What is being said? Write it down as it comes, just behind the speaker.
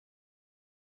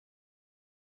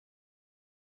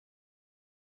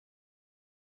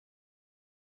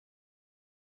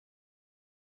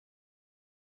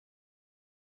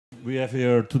We have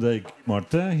here today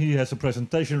Martin. He has a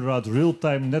presentation about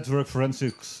real-time network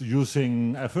forensics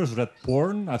using. I first read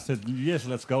porn. I said, yes,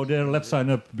 let's go there. Let's sign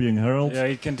up being Herald. Yeah,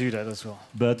 you can do that as well.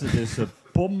 But it is a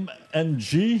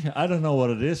POM-NG. I don't know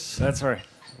what it is. That's right.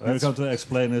 We're going to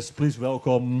explain this. Please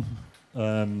welcome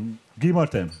Guy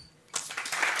Martin.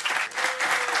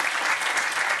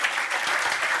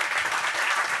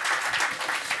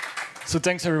 So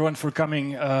thanks everyone for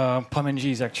coming. POM-NG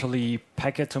is actually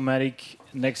Packet-O-Matic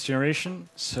next generation.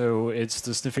 So it's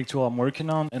the sniffing tool I'm working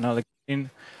on, and I'll explain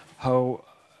how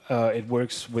it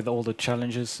works with all the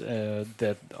challenges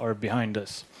that are behind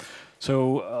us.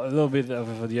 So a little bit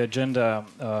of the agenda.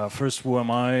 First, who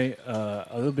am I?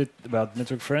 A little bit about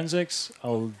network forensics.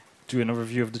 I'll do an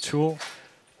overview of the tool,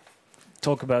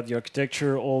 talk about the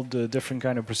architecture, all the different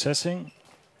kind of processing.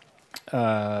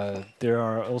 There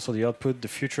are also the output, the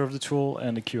future of the tool,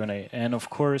 and the Q&A. And of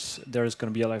course, there's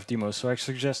going to be a live demo. So I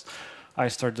suggest I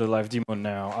start the live demo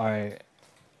now. I'm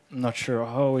not sure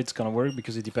how it's going to work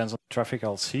because it depends on the traffic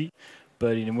I'll see.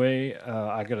 But anyway,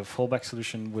 I got a fallback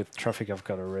solution with traffic I've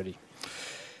got already.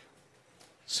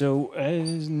 So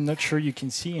I'm not sure you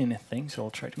can see anything, so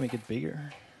I'll try to make it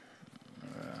bigger.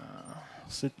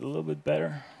 Is it a little bit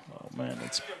better? Oh man,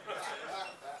 it's...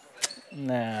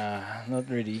 Nah, not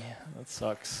really. That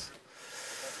sucks.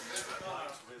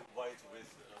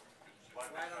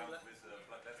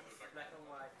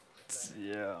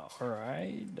 Yeah,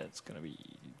 alright. That's gonna be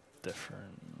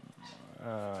different.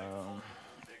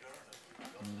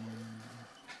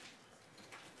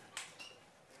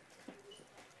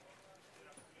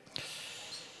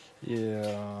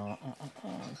 Yeah.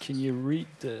 Can you read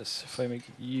this if I make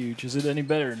it huge? Is it any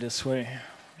better this way?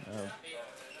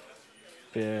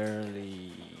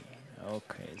 Barely.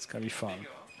 Okay, it's gonna be fun.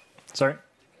 Sorry?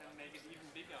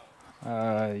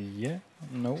 Yeah.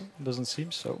 No, doesn't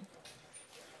seem so.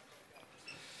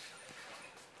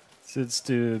 So it's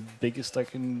the biggest I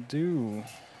can do.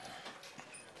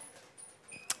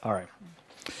 All right.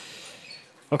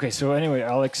 Okay, so anyway,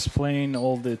 I'll explain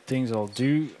all the things I'll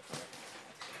do.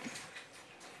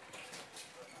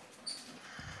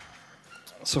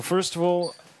 So first of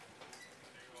all,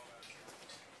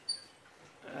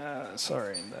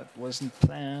 sorry, that wasn't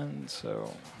planned.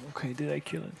 So, okay, did I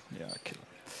kill it? Yeah, I killed it.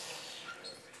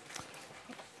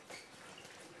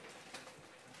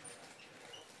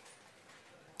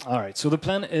 All right, so the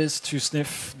plan is to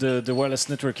sniff the wireless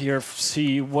network here,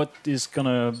 see what is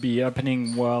gonna be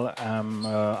happening while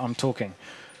I'm talking.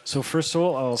 So first of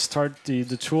all, I'll start the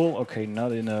tool. Okay,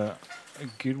 not in a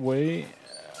good way.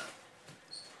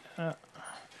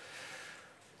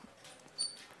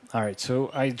 All right, so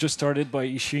I just started by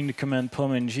issuing the command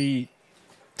POM-NG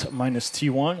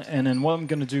 -T1, and then what I'm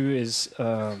going to do is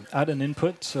add an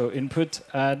input. So input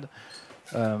add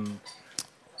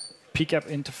PCAP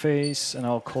interface, and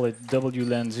I'll call it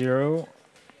WLAN0.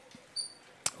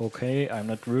 Okay, I'm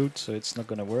not root, so it's not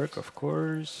going to work, of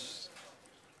course.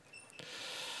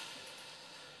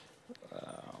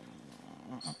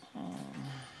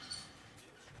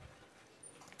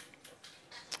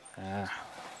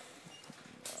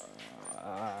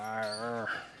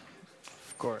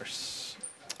 Of course.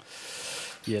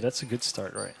 Yeah, that's a good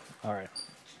start, right? All right.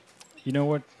 You know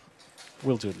what?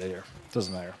 We'll do it later.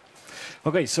 Doesn't matter.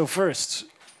 Okay, so first,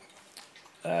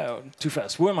 too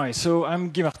fast. Who am I? So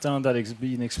I'm Guy Martin, that has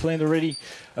been explained already.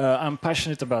 I'm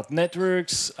passionate about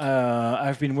networks.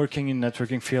 I've been working in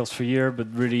networking fields for years, but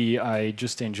really I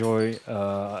just enjoy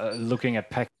looking at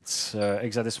packets,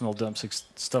 hexadecimal dumps,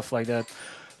 stuff like that.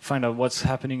 Find out what's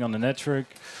happening on the network.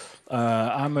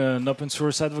 I'm an open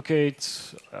source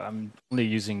advocate. I'm only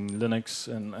using Linux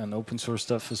and open source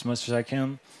stuff as much as I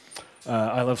can.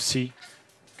 I love C,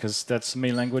 because that's the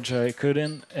main language I code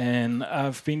in. And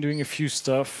I've been doing a few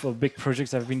stuff. A big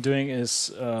project I've been doing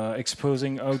is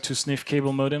exposing how to sniff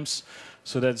cable modems.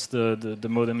 So that's the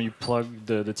modem you plug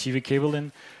the TV cable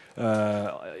in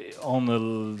on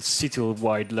a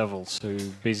city-wide level. So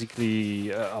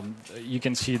basically, you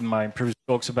can see in my previous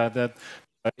talks about that.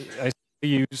 I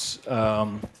use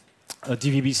a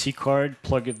DVB-C card,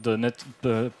 plug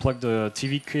the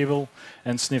TV cable,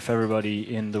 and sniff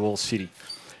everybody in the whole city.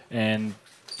 And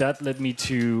that led me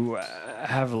to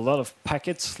have a lot of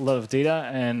packets, a lot of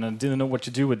data, and I didn't know what to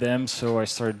do with them, so I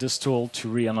started this tool to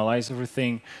reanalyze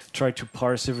everything, try to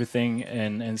parse everything,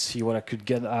 and see what I could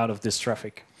get out of this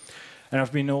traffic. And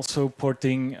I've been also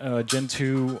porting Gen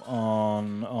 2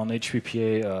 on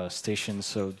HPPA stations,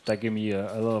 so that gave me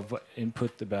a lot of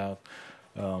input about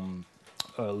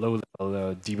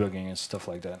low-level debugging and stuff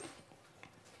like that.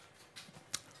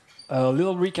 A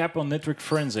little recap on network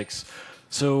forensics.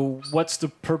 So what's the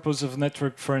purpose of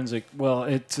network forensic? Well,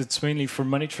 it's mainly for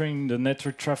monitoring the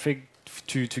network traffic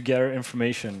to gather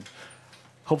information.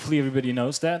 Hopefully everybody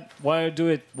knows that. Why I do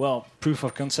it? Well, proof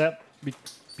of concept,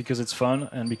 because it's fun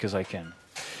and because I can.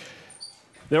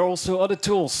 There are also other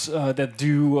tools that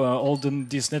do all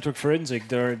this network forensic.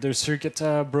 There's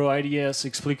Circuita, BroIDS,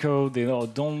 Explico. They all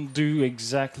don't do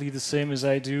exactly the same as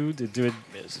I do. They do it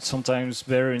sometimes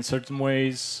better in certain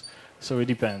ways, so it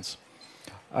depends.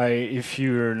 If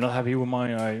you're not happy with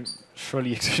mine, I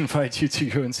surely invite you to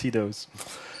go and see those.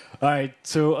 All right,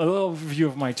 so a little overview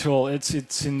of my tool.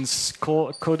 It's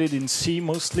coded in C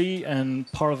mostly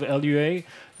and part of LUA.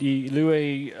 The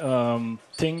LUA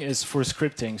thing is for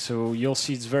scripting, so you'll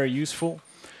see it's very useful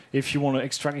if you want to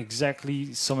extract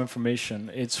exactly some information.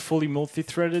 It's fully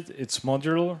multi-threaded, it's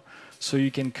modular, so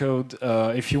you can code,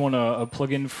 if you want a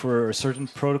plugin for a certain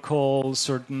protocol,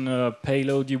 certain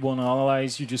payload you want to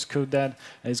analyze, you just code that,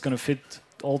 and it's going to fit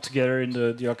all together in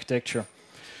the architecture.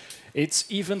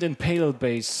 It's event and payload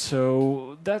based,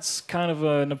 so that's kind of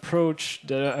an approach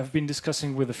that I've been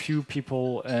discussing with a few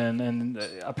people, and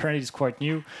apparently it's quite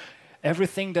new.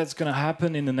 Everything that's going to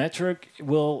happen in the network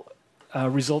will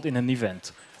result in an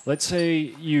event. Let's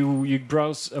say you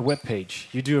browse a web page,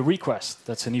 you do a request,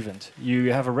 that's an event.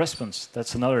 You have a response,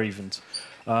 that's another event.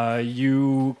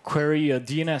 You query a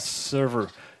DNS server,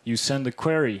 you send a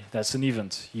query, that's an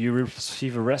event. You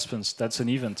receive a response, that's an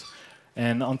event.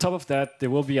 And on top of that, there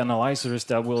will be analyzers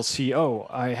that will see, oh,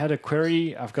 I had a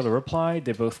query, I've got a reply,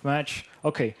 they both match.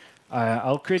 Okay,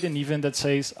 I'll create an event that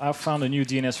says, I've found a new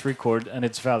DNS record and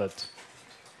it's valid.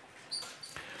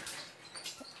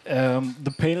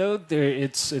 The payload,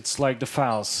 it's like the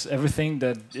files, everything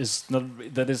that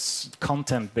is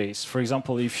content based. For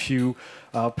example, if you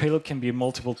payload can be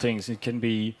multiple things. It can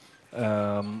be,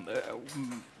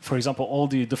 for example, all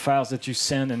the files that you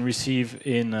send and receive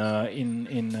in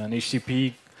an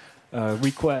HTTP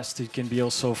request. It can be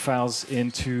also files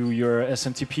into your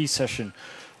SMTP session.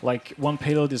 Like one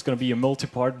payload is going to be a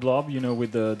multi-part blob, you know,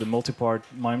 with the multi-part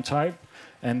MIME type.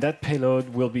 And that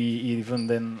payload will be even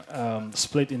then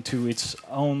split into its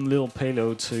own little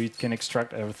payload so it can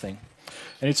extract everything.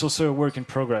 And it's also a work in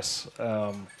progress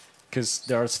because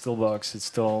there are still bugs, it's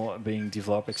still being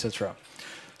developed, etc.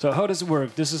 So how does it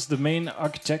work? This is the main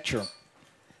architecture.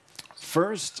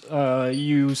 First,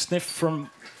 you sniff from,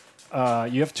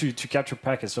 you have to capture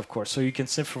packets, of course, so you can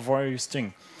sniff for various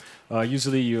things.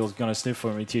 Usually you're going to sniff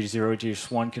from ETH0,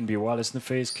 ETH1, can be wireless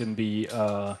interface, can be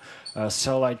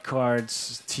satellite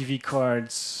cards, TV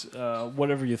cards,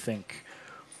 whatever you think.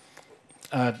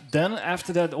 Then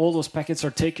after that, all those packets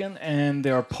are taken and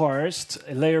they are parsed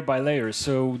layer by layer.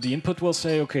 So the input will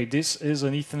say, okay, this is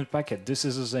an Ethernet packet. This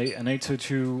is an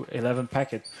 802.11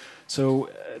 packet. So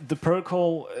the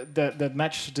protocol that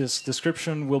matches this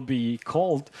description will be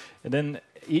called, and then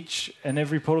each and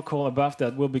every protocol above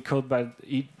that will be called by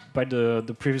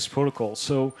the previous protocol.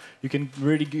 So you can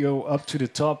really go up to the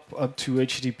top, up to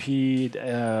HTTP,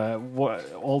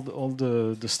 all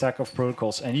the stack of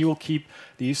protocols, and you will keep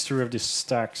the history of this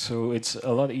stack. So it's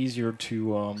a lot easier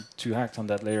to act on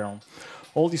that later on.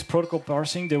 All these protocol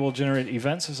parsing, they will generate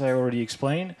events, as I already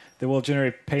explained. They will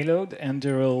generate payload, and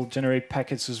they will generate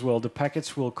packets as well. The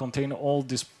packets will contain all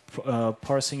this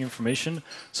parsing information,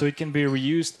 so it can be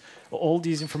reused. All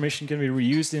these information can be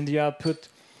reused in the output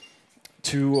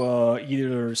to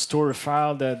either store a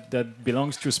file that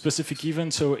belongs to a specific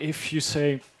event. So if you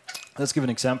say, let's give an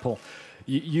example.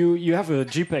 You have a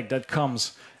JPEG that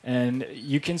comes, and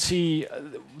you can see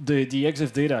the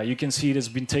EXIF data. You can see it has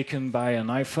been taken by an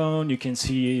iPhone. You can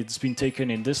see it's been taken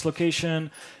in this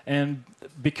location. And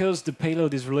because the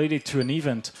payload is related to an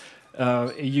event,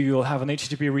 you'll have an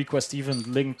HTTP request event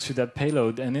linked to that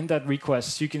payload. And in that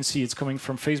request, you can see it's coming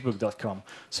from Facebook.com.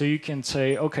 So you can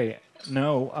say, OK,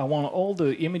 no, I want all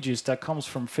the images that comes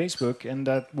from Facebook and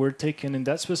that were taken in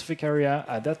that specific area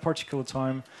at that particular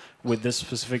time with this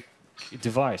specific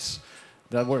device.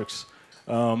 That works.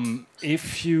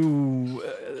 If you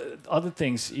other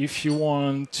things, if you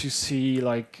want to see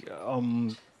like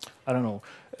I don't know,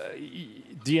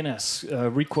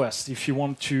 DNS requests, if you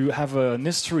want to have an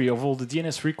history of all the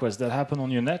DNS requests that happen on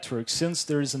your network, since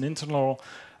there is an internal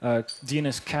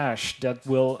DNS cache that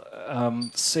will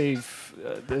save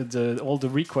all the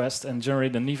requests and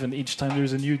generate an event each time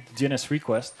there's a new DNS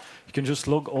request, you can just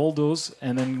log all those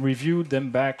and then review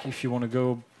them back if you want to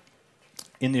go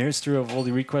in the history of all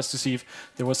the requests to see if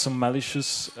there was some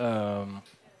malicious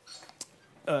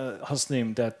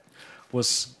hostname that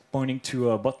was pointing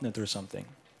to a botnet or something.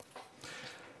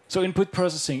 So input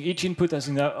processing. Each input has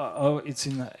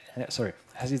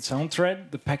has its own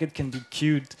thread. The packet can be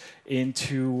queued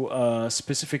into a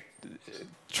specific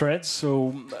threads.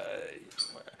 So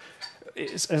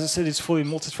as I said, it's fully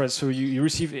multi-thread. So you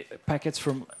receive packets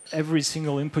from every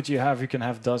single input you have. You can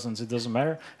have dozens. It doesn't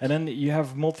matter. And then you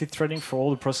have multi-threading for all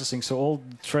the processing. So all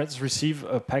threads receive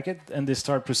a packet and they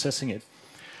start processing it.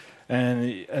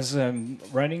 And as I'm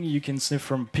writing, you can sniff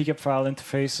from pcap file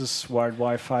interfaces, wired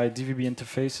Wi-Fi, DVB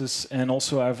interfaces, and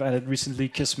also I've added recently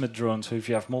Kismet drones. So if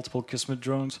you have multiple Kismet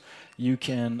drones, you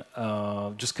can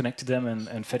just connect to them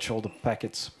and fetch all the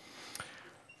packets.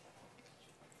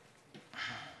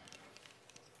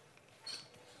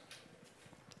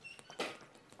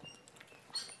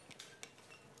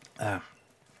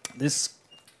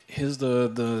 Here's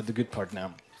the good part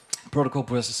now, protocol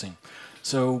processing.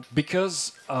 So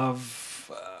because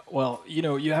of, well, you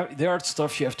know, there are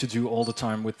stuff you have to do all the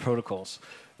time with protocols.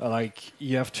 Like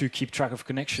you have to keep track of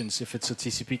connections. If it's a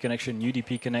TCP connection,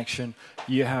 UDP connection,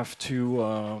 you have to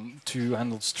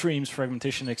handle streams,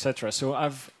 fragmentation, etc. So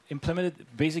I've implemented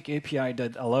basic API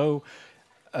that allow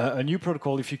a new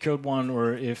protocol, if you code one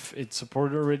or if it's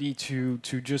supported already, to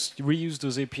just reuse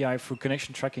those API for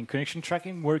connection tracking. Connection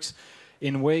tracking works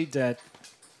in a way that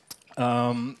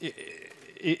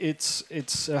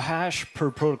it's a hash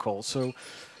per protocol. So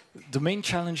the main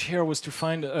challenge here was to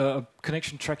find a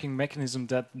connection tracking mechanism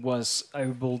that was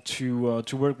able to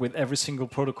work with every single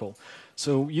protocol.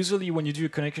 So usually when you do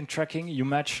connection tracking, you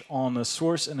match on a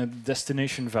source and a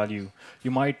destination value.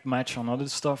 You might match on other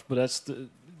stuff, but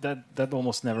that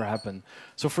almost never happened.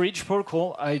 So for each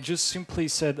protocol, I just simply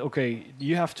said, okay,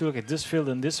 you have to look at this field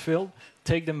and this field,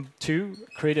 take them to,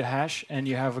 create a hash, and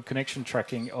you have a connection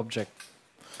tracking object.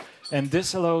 And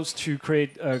this allows to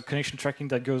create a connection tracking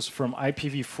that goes from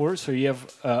IPv4, so you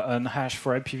have a hash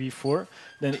for IPv4.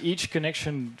 Then each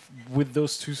connection with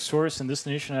those two source and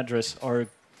destination address are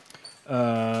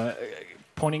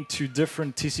pointing to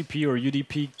different TCP or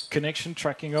UDP connection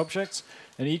tracking objects.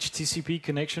 And each TCP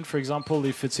connection, for example,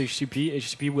 if it's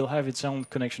HTTP will have its own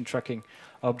connection tracking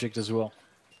object as well.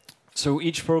 So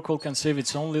each protocol can save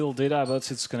its own little data about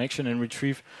its connection and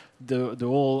retrieve the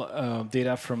whole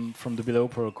data from the below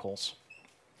protocols.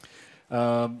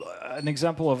 An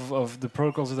example of the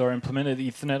protocols that are implemented,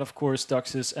 Ethernet, of course,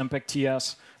 DOCSIS,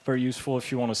 MPEG-TS, very useful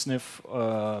if you want to sniff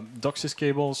DOCSIS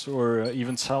cables or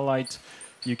even satellite.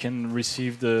 You can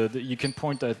receive you can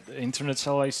point at internet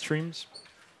satellite streams.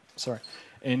 Sorry,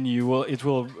 and it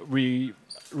will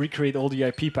recreate all the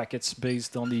IP packets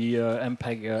based on the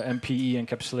MPEG, MPE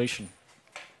encapsulation.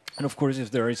 And of course, if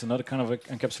there is another kind of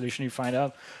encapsulation you find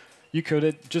out, you code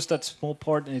it, just that small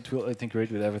part, and it will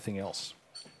integrate with everything else.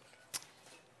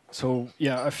 So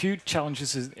yeah, a few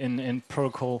challenges in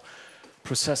protocol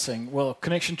processing. Well,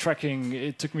 connection tracking,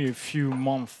 it took me a few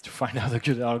months to find out a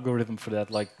good algorithm for that.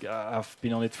 Like I've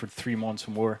been on it for 3 months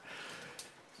or more.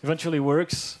 Eventually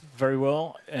works very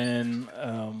well, and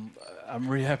I'm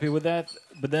really happy with that.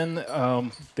 But then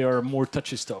there are more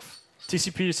touchy stuff.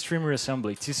 TCP stream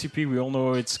reassembly. TCP, we all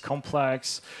know it's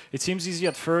complex. It seems easy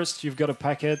at first. You've got a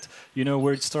packet, you know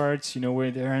where it starts, you know where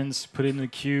it ends, put it in a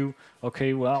queue.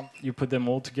 Okay, well, you put them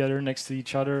all together next to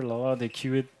each other, they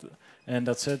queue it, and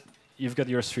that's it. You've got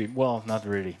your stream. Well, not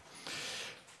really.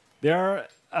 There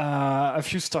are a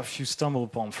few stuff you stumble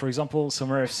upon. For example, some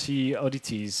RFC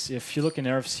oddities. If you look in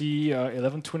RFC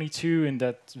 1122, in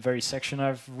that very section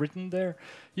I've written there,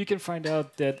 you can find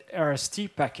out that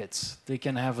RST packets, they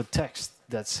can have a text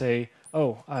that say,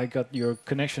 oh, I got your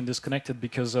connection disconnected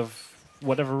because of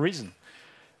whatever reason.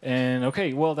 And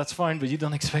okay, well, that's fine, but you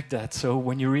don't expect that. So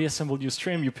when you reassemble your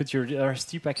stream, you put your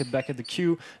RST packet back at the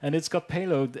queue, and it's got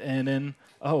payload, and then,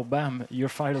 oh, bam, your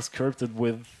file is corrupted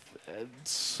with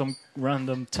some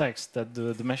random text that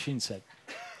the machine said.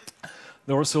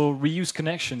 There are also reuse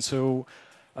connections. So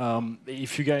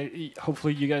if you guys,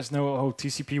 hopefully you guys know how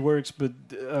TCP works, but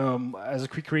as a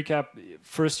quick recap,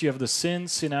 first you have the SYN,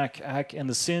 SYN-ACK, ACK, and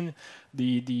the SYN.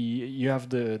 You have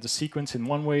the sequence in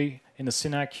one way. In the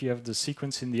SYN-ACK, you have the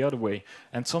sequence in the other way.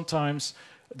 And sometimes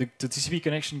the TCP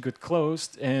connection got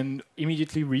closed and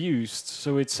immediately reused.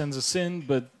 So it sends a SYN,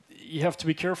 but you have to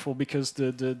be careful because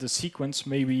the sequence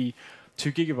may be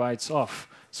 2 gigabytes off.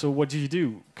 So what do you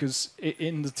do? Because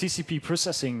in the TCP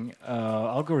processing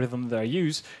algorithm that I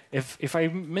use, if I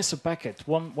miss a packet,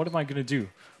 what am I going to do?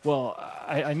 Well,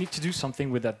 I need to do something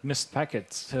with that missed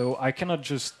packet. So I cannot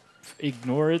just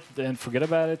ignore it and forget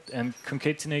about it and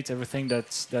concatenate everything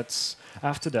that's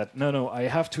after that. No, I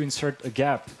have to insert a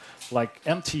gap, like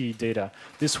empty data.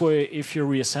 This way, if you're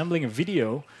reassembling a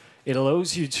video, it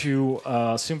allows you to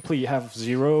simply have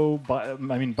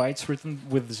bytes written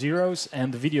with zeros,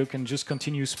 and the video can just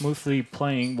continue smoothly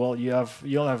playing while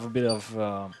you'll have a bit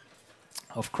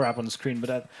of crap on the screen,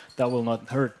 but that will not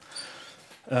hurt.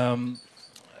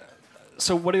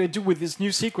 so what do I do with this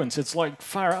new sequence? It's like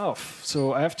far off.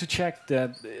 So I have to check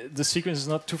that the sequence is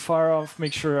not too far off,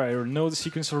 make sure I know the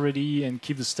sequence already and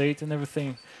keep the state and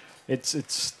everything.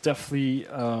 It's definitely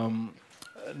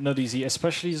not easy,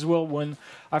 especially as well when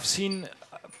I've seen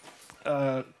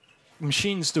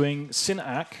machines doing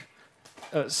synac,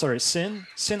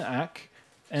 synac,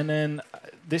 and then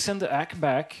they send the ACK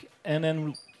back, and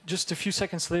then just a few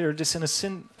seconds later they send a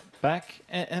syn back,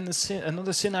 and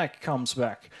another synac comes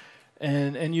back.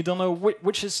 And you don't know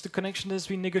which is the connection that's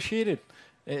been negotiated.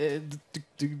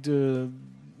 The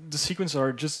sequences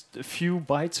are just a few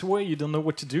bytes away. You don't know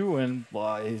what to do, and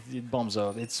well, it bombs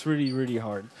out. It's really, really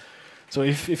hard. So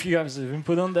if you guys have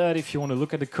input on that, if you want to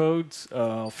look at the code,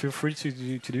 feel free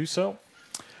to do so.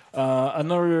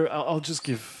 I'll just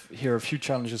give here a few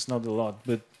challenges, not a lot,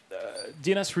 but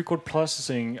DNS record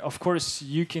processing, of course,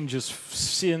 you can just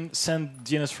send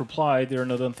DNS reply. They're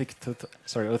not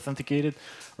authenticated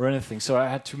or anything. So I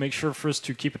had to make sure first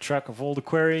to keep a track of all the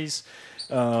queries,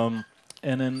 and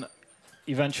then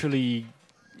eventually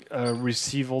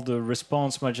receive all the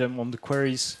response magem on the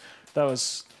queries. That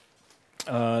was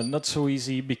not so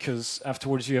easy because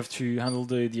afterwards you have to handle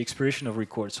the expiration of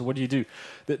record. So what do?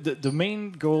 The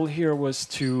main goal here was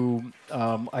to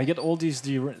I get all these.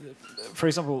 For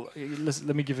example,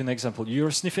 let me give you an example.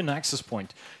 You're sniffing an access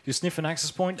point. You sniff an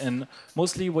access point, and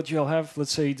mostly what you'll have,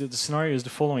 let's say the scenario is the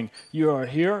following. You are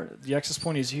here, the access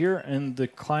point is here, and the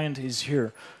client is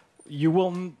here. You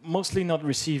will mostly not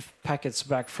receive packets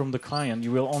back from the client.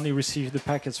 You will only receive the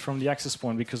packets from the access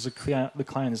point because the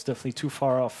client is definitely too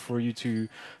far off for you to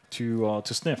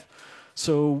sniff.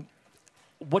 So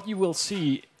what you will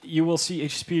see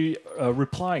HTTP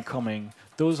reply coming.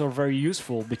 Those are very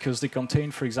useful because they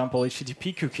contain, for example,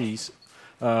 HTTP cookies,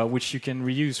 which you can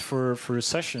reuse for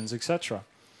sessions, etc.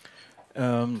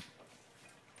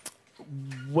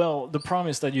 Well, the problem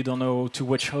is that you don't know to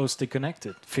which host they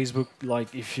connected. Facebook,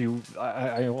 like if you,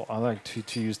 I like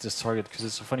to use this target because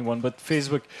it's a funny one, but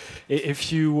Facebook,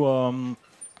 if you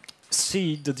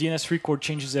see the DNS record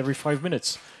changes every 5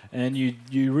 minutes, and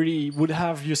you really would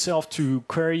have yourself to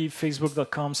query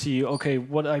facebook.com, see, okay,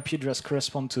 what IP address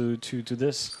correspond to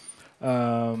this?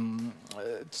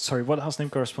 Sorry, what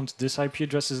hostname corresponds to this IP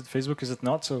address? Is it Facebook? Is it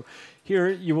not? So here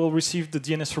you will receive the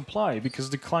DNS reply because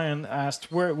the client asked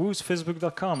who's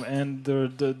facebook.com, and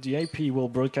the IP will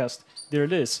broadcast, there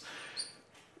it is.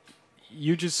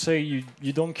 You just say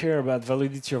you don't care about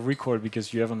validity of record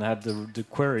because you haven't had the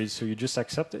query, so you just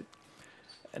accept it.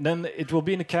 And then it will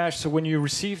be in the cache, so when you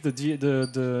receive the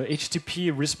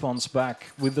HTTP response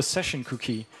back with the session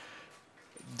cookie,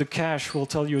 the cache will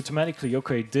tell you automatically,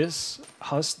 okay, this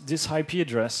IP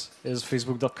address is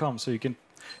facebook.com, so it can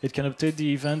update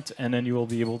the event, and then you will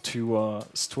be able to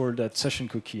store that session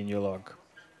cookie in your log.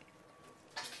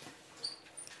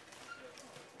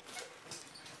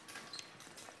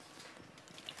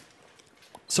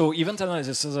 So event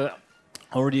analysis, as I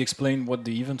already explained what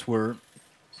the events were.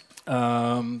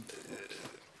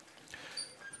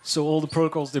 So all the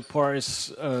protocols, they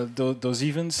parse those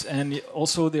events, and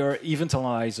also there are event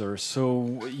analyzers.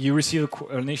 So you receive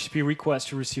an HTTP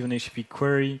request, you receive an HTTP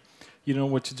query, you know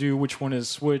what to do, which one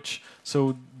is which.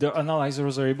 So the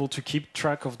analyzers are able to keep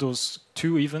track of those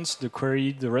two events, the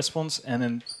query, the response, and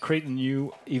then create a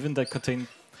new event that contains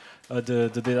the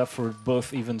data for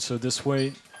both events. So this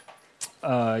way,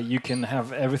 you can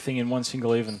have everything in one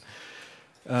single event.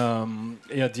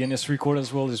 Yeah, DNS record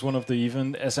as well is one of the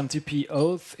events. SMTP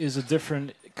auth is a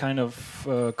different kind of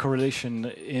correlation.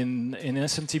 In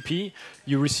SMTP,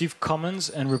 you receive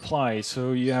commands and reply.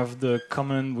 So you have the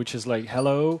command which is like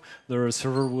hello. The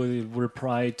server will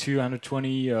reply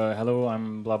 220 hello,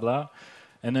 I'm blah blah,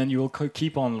 and then you will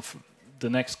keep on. The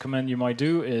next command you might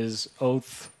do is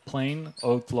auth plain,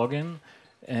 auth login,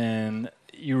 and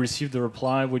you receive the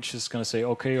reply which is going to say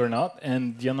okay or not,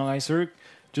 and the analyzer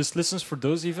just listens for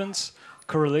those events,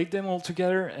 correlate them all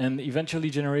together, and eventually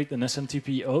generate an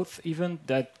SMTP auth event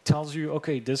that tells you,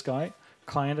 okay, this guy,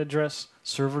 client address,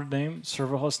 server name,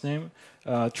 server host name,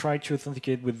 try to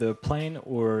authenticate with the plain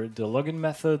or the login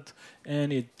method,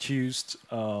 and it used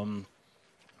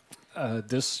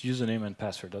this username and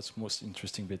password. That's the most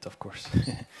interesting bit, of course.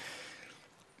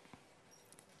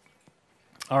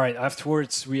 All right,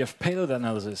 afterwards we have payload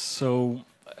analysis. So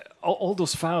all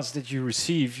those files that you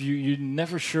receive, you're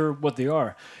never sure what they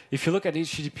are. If you look at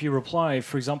HTTP reply,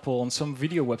 for example, on some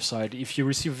video website, if you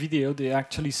receive video, they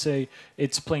actually say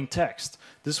it's plain text.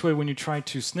 This way, when you try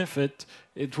to sniff it,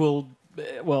 it will,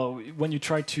 well, when you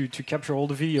try to capture all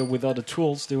the video with other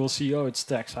tools, they will see, oh, it's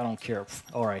text, I don't care.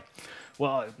 All right.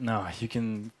 Well, no, you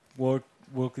can work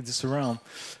this around.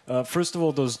 First of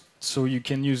all, so you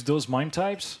can use those MIME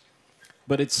types.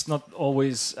 but it's not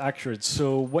always accurate.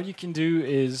 So what you can do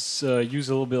is use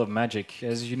a little bit of magic.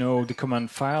 As you know, the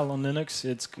command file on Linux,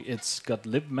 it's got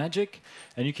libmagic,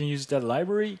 and you can use that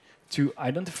library to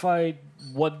identify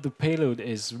what the payload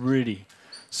is really.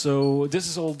 So this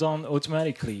is all done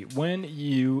automatically. When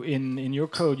you, in your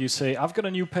code, you say, I've got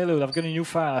a new payload, I've got a new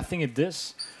file, I think it's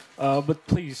this, but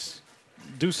please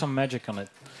do some magic on it.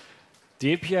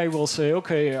 The API will say,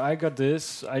 okay, I got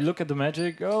this. I look at the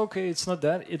magic. Oh, okay, it's not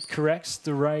that. It corrects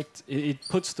the right. It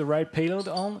puts the right payload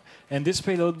on, and this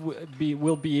payload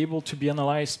will be able to be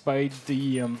analyzed by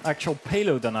the actual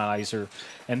payload analyzer.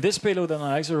 And this payload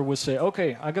analyzer will say,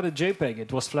 okay, I got a JPEG.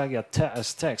 It was flagged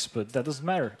as text, but that doesn't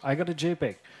matter. I got a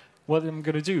JPEG. What am I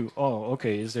gonna do? Oh,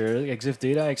 okay, is there EXIF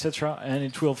data, etc. And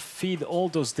it will feed all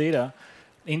those data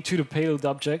into the payload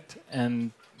object,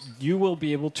 and you will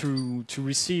be able to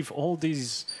receive all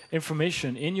these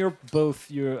information in your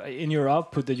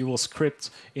output that you will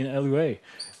script in LUA.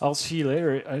 I'll see you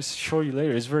later. I'll show you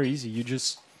later. It's very easy. You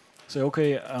just say,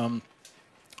 okay,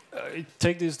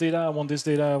 take this data. I want this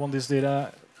data. I want this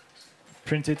data.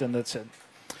 Print it, and that's it.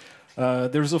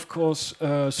 There's of course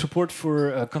support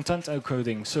for content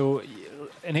encoding. So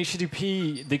in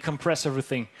HTTP, they compress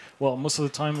everything. Well, most of the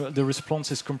time, the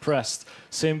response is compressed.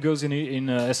 Same goes in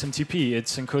SMTP.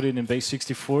 It's encoded in base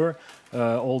 64,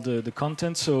 all the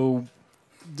content. So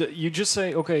you just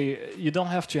say, okay, you don't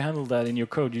have to handle that in your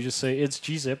code. You just say, it's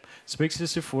gzip, it's base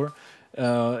 64.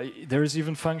 There is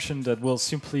even function that will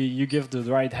simply, you give the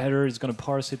right header, it's going to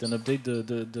parse it and update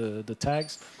the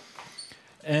tags.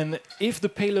 And if the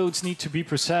payloads need to be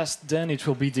processed, then it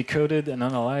will be decoded and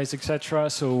analyzed, etc.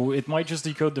 So it might just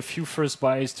decode the few first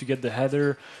bytes to get the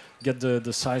header, get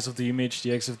the size of the image,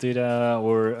 the EXIF data,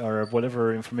 or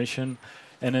whatever information,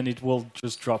 and then it will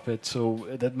just drop it. So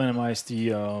that minimizes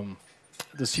the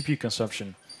CPU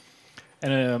consumption.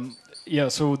 And yeah,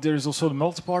 so there's also the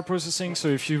multi-part processing. So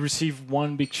if you receive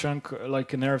one big chunk,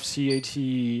 like an RFC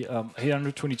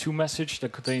 822 message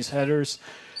that contains headers,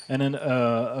 and then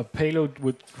a payload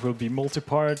will be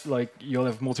multi-part, like you'll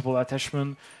have multiple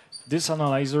attachment. This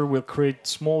analyzer will create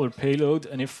smaller payload,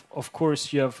 and if, of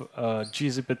course, you have a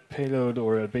gzip payload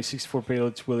or a base64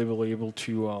 payload, it will be able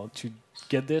to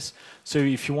get this. So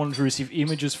if you want to receive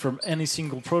images from any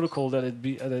single protocol that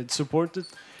it's supported,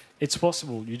 it's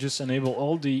possible. You just enable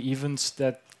all the events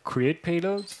that create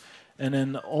payloads, and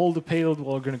then all the payload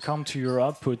are going to come to your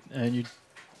output, and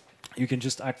you can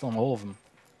just act on all of them.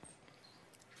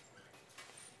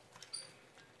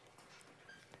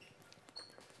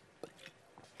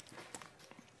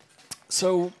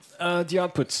 So the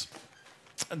outputs.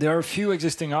 There are a few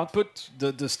existing outputs.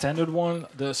 The standard one,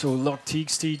 so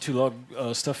log.txt to log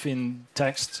stuff in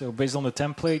text. So based on the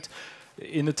template,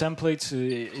 in the template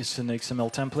it's an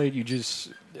XML template.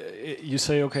 You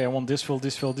say, okay, I want this field,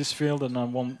 this field, this field, and I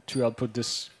want to output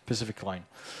this specific line.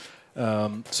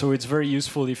 So it's very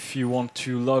useful if you want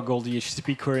to log all the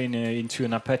HTTP query into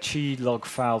an Apache log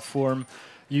file form.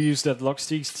 You use that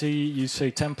logs.txt, you say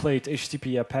template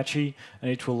HTTP Apache, and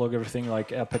it will log everything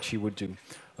like Apache would do.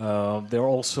 There are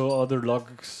also other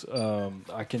logs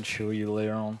I can show you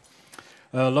later on.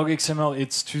 Log XML,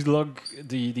 it's to log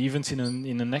the events in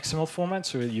an XML format,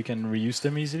 so you can reuse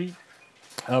them easily.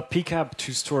 PCAP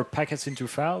to store packets into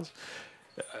files.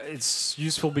 It's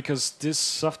useful because this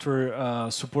software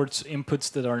supports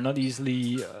inputs that are not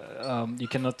easily, you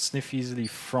cannot sniff easily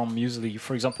from usually.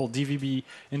 For example, DVB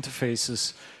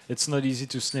interfaces, it's not easy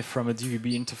to sniff from a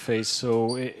DVB interface.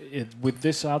 So with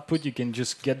this output, you can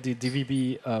just get the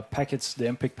DVB packets, the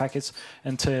MPEG packets,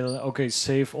 and tell, okay,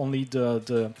 save only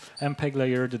the MPEG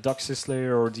layer, the DOCSIS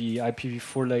layer, or the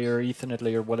IPv4 layer, Ethernet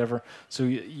layer, whatever. So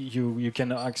you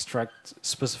can extract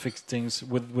specific things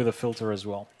with a filter as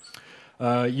well.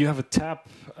 You have a tap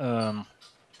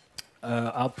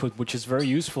output, which is very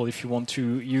useful if you want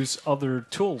to use other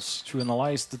tools to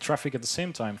analyze the traffic at the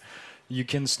same time. You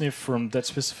can sniff from that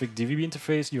specific DVB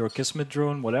interface, your Kismet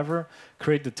drone, whatever,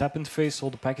 create the tap interface, all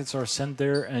the packets are sent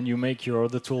there, and you make your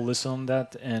other tool listen on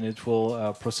that, and it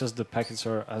will process the packets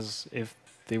as if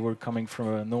they were coming from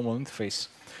a normal interface.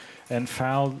 And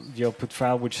file, the output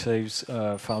file, which saves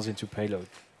files into payload.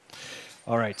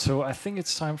 All right, so I think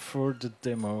it's time for the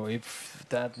demo, if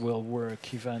that will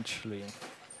work eventually.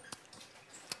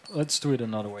 Let's do it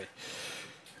another way.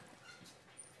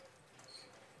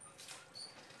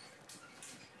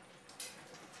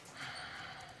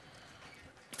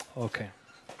 Okay.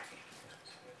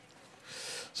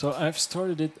 So I've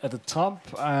started it at the top,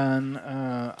 and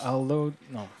I'll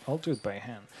do it by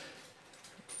hand.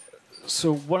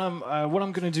 So what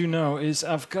I'm gonna do now is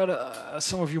I've got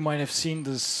some of you might have seen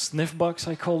the sniff box,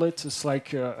 I call it. It's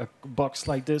like a box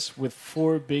like this with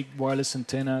 4 big wireless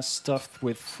antennas stuffed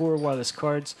with 4 wireless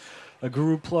cards, a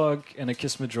Guru plug, and a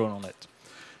Kismet drone on it.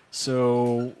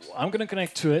 So I'm gonna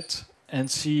connect to it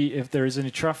and see if there is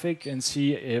any traffic and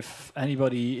see if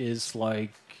anybody is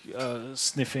like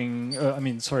sniffing.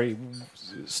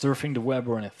 Surfing the web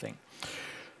or anything.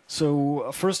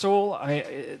 So first of all,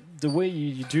 the way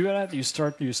you do that, you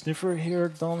start your sniffer here,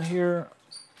 down here,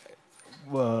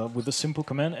 with a simple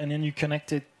command, and then you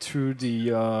connect it to the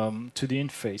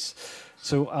interface.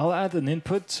 So I'll add an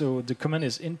input. So the command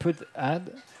is input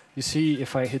add. You see,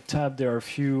 if I hit tab, there are a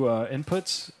few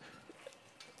inputs.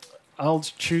 I'll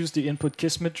choose the input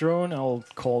Kismet drone. I'll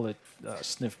call it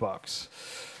sniffbox.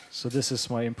 So this is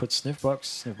my input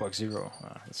sniffbox 0.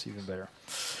 That's even better.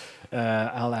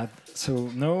 I'll add, so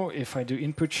no, if I do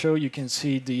input show, you can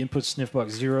see the input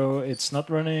sniffbox 0. It's not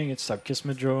running. It's like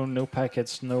Kismet drone, no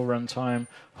packets, no runtime.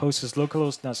 Host is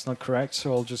localhost. That's not correct.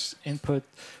 So I'll just input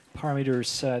parameter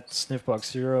set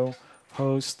sniffbox 0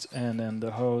 host, and then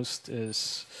the host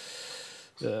is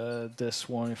this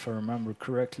one, if I remember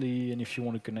correctly. And if you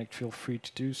want to connect, feel free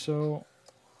to do so.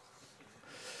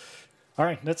 All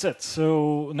right, that's it.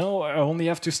 So no, I only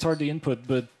have to start the input,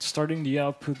 but starting the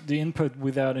input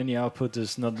without any output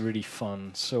is not really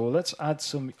fun. So let's add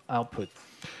some output.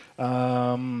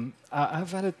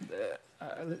 I've added.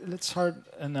 Let's start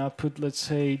an output. Let's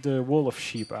say the wall of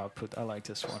sheep output. I like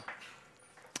this one.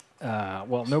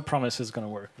 Well, no promise it's gonna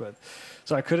work, but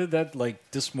so I coded that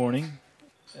like this morning.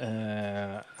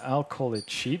 I'll call it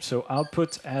sheep. So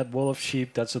output add wall of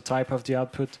sheep. That's the type of the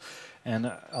output, and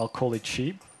I'll call it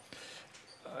sheep.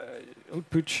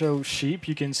 Output show sheep.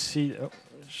 You can see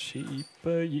sheep.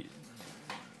 I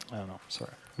don't know.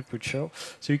 Sorry. Output show.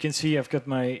 So you can see I've got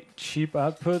my sheep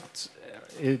output.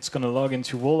 It's gonna log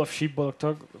into wall of sheep block.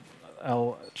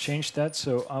 I'll change that.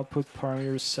 So output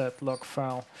parameters set log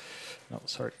file. No,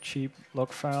 sorry. Sheep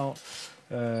log file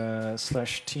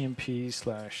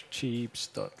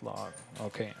 /tmp/cheeps.log.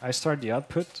 Okay. I start the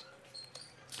output.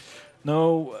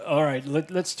 No, all right.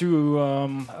 Let's do a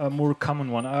more common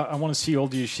one. I want to see all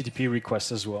the HTTP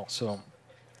requests as well. So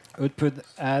output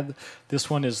add. This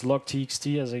one is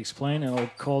log.txt, as I explained, and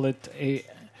I'll call it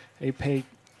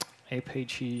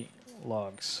Apache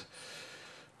logs.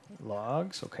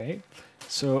 Logs, okay.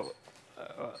 So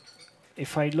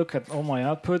if I look at all my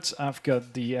outputs, I've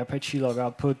got the Apache log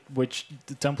output, which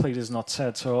the template is not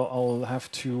set. So I'll have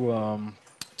to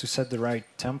set the right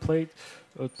template.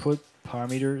 Output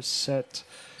parameter set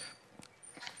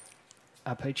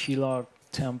Apache log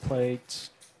template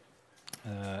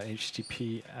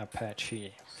HTTP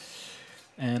Apache,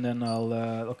 and then I'll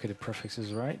okay, the prefix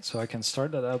is right, so I can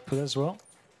start that output as well,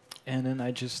 and then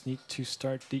I just need to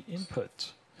start the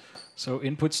input. So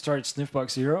input start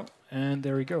sniffbox 0, and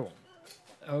there we go.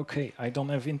 Okay, I don't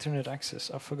have internet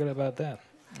access. I forgot about that.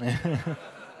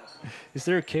 Is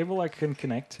there a cable I can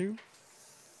connect to?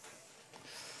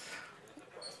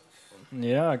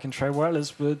 Yeah, I can try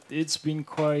wireless, but it's been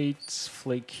quite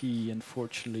flaky,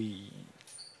 unfortunately.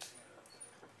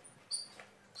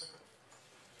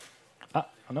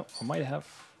 No, I might have.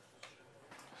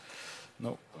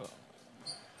 No.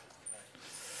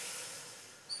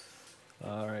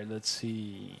 All right, let's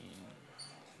see.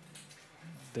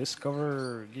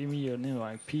 Discover, give me your new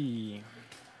IP.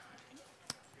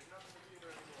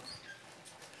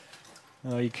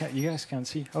 You guys can't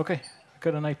see. Okay,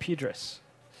 got an IP address.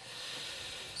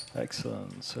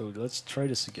 Excellent. So let's try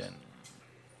this again.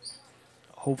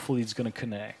 Hopefully it's going to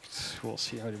connect. We'll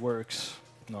see how it works.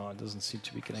 No, it doesn't seem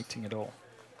to be connecting at all.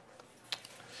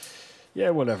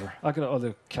 Yeah, whatever. I got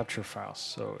other capture files,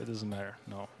 so it doesn't matter.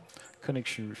 No.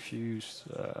 Connection refused.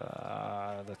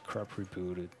 That crap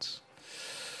rebooted.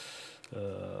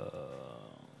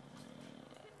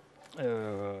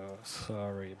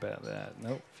 Sorry about that.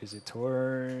 Nope.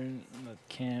 Visitor, not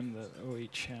cam, not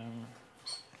OHM.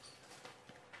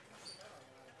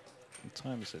 What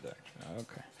time is it actually?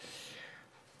 Okay.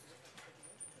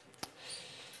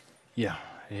 Yeah,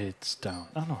 it's down.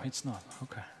 Oh no, it's not.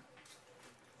 Okay.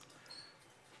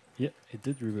 Yeah, it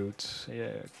did reboot.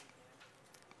 Yeah.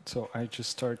 So I just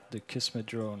start the Kismet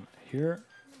drone here.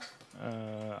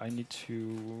 I need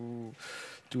to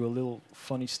do a little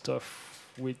funny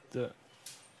stuff with the.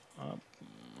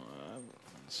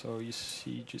 So you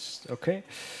see, just okay.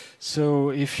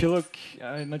 So if you look,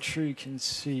 I'm not sure you can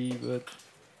see, but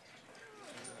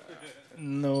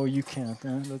no, you can't.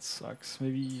 That sucks.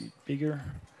 Maybe bigger.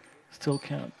 Still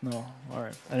can't. No. All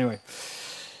right. Anyway,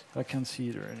 I can't see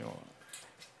either anymore.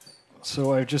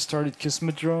 So I just started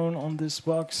Gizmodrone on this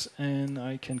box, and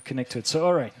I can connect to it. So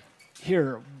all right,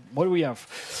 here, what do we have?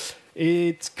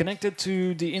 It's connected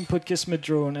to the input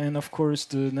Gizmodrone, and of course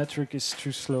the network is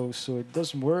too slow, so it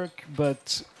doesn't work.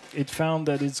 But it found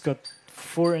that it's got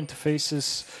 4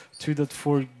 interfaces: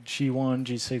 2.4 G1,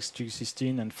 G6,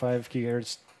 G16, and 5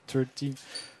 GHz 30.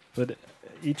 But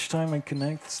each time I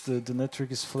connect, the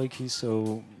network is flaky,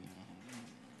 so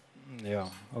yeah,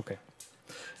 okay.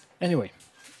 Anyway,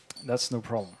 that's no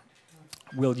problem.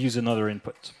 We'll use another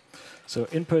input. So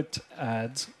input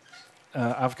add.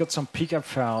 I've got some pcap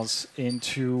files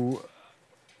into.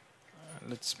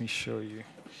 Let me show you.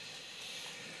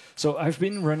 So I've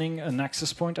been running an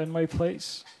access point at my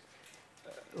place,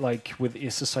 like with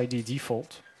SSID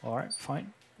default. All right,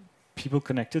 fine. People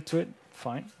connected to it,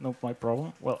 fine, not my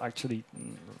problem. Well, actually,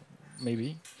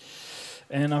 maybe.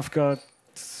 And I've got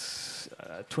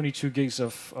 22 gigs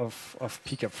of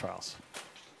pcap files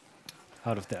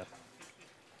out of that.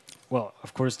 Well,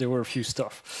 of course, there were a few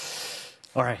stuff.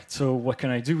 All right, so what can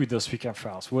I do with those pcap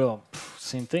files? Well,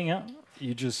 same thing, huh?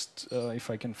 You just, if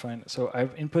I can find, so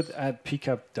I've input add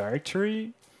pcap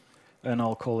directory, and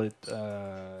I'll call it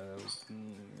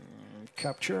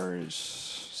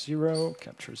captures 0.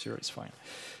 Capture 0 is fine.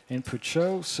 Input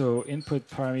show, so input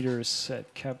parameters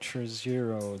set capture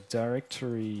 0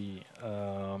 directory.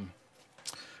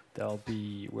 That'll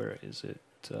be, where is it?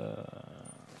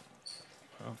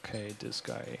 Okay, this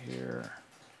guy here.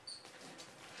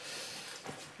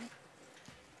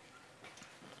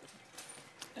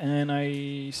 And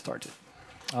I started.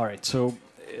 All right, so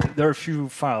there are a few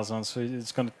files on, so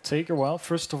it's going to take a while.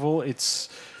 First of all, it's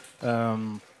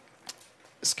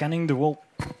scanning the whole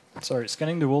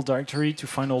directory to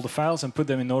find all the files and put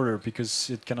them in order, because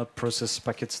it cannot process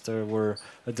packets that were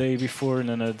a day before and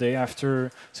then a day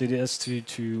after. So it has to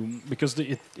because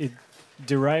it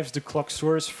derives the clock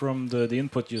source from the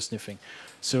input you're sniffing.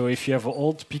 So if you have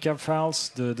old pcap files,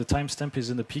 the timestamp is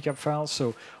in the pcap file.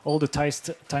 So all the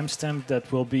timestamp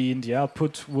that will be in the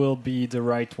output will be the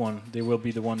right one. They will be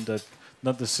the one that,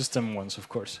 not the system ones, of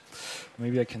course.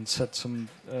 Maybe I can set some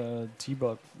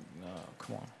debug.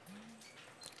 Come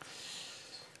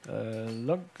on.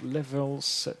 Log level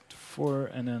set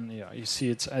 4, and then yeah, you see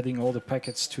it's adding all the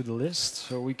packets to the list.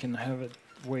 So we can have it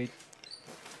wait.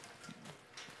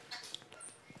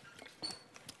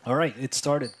 All right, it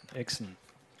started. Excellent.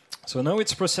 So now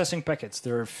it's processing packets.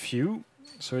 There are a few,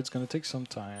 so it's going to take some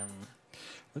time.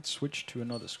 Let's switch to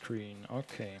another screen.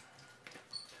 Okay.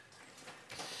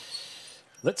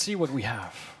 Let's see what we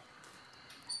have.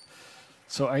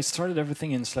 So I started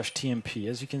everything in /tmp.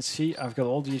 As you can see, I've got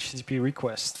all the HTTP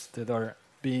requests that are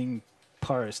being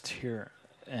parsed here,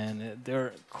 and there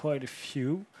are quite a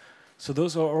few. So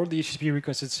those are all the HTTP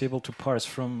requests it's able to parse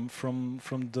from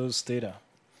those data.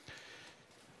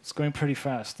 It's going pretty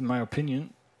fast, in my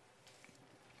opinion.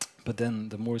 But then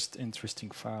the most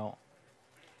interesting file,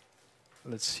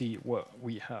 let's see what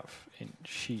we have in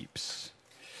Sheeps.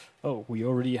 Oh, we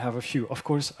already have a few. Of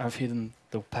course, I've hidden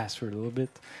the password a little bit,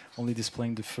 only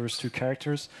displaying the first 2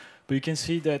 characters. But you can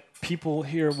see that people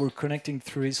here were connecting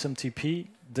through SMTP,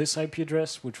 this IP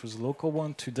address, which was a local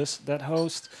one, to that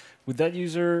host. With that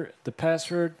user, the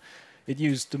password, it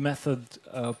used the method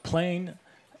plain,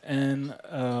 and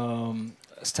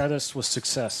status was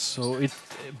success. So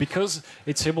because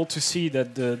it's able to see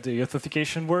that the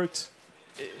authentication worked,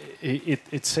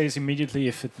 it says immediately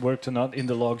if it worked or not in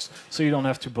the logs, so you don't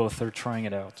have to bother trying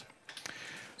it out.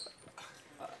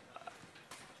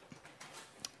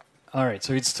 All right,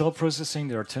 so it's still processing.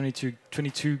 There are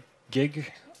 22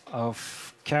 gig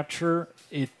of capture.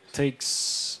 It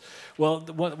takes, well,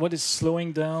 what is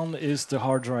slowing down is the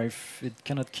hard drive. It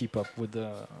cannot keep up with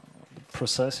the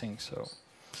processing, so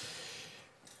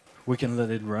we can let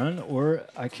it run, or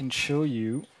I can show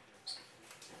you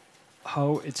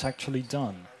how it's actually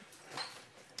done.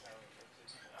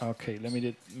 Okay, let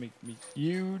me make me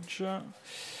huge.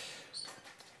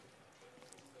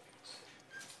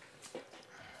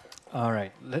 All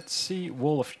right, let's see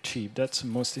wall of cheap. That's the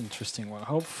most interesting one.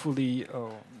 Hopefully,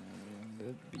 oh,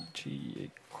 BG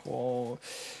equal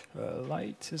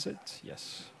light, is it?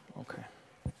 Yes, okay.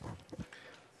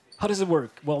 How does it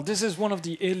work? Well, this is one of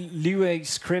the Lua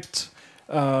script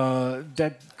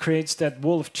that creates that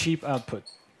wall of cheap output.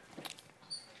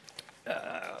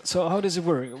 So how does it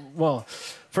work? Well,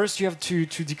 first you have to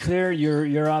declare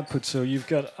your output. So you've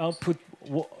got output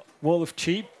wall of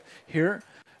cheap here.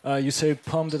 You say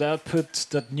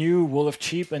pom.output.new wall of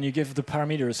cheap, and you give the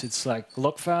parameters. It's like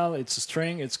log file. It's a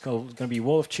string. It's going to be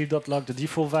wall of cheap.log, the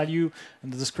default value,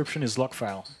 and the description is log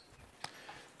file.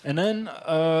 And then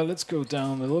let's go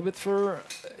down a little bit further.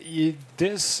 You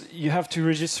have to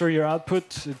register your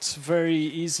output. It's very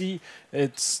easy.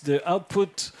 It's the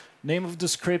output name of the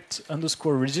script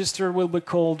underscore register will be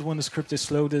called when the script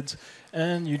is loaded,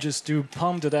 and you just do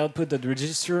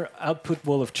pom.output.register output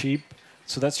wall of cheap.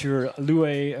 So that's your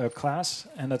Lua class,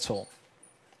 and that's all.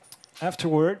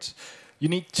 Afterwards, you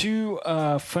need two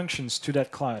functions to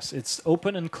that class. It's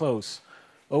open and close.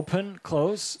 Open,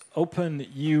 close. Open,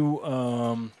 you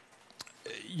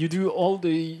do all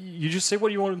the. You just say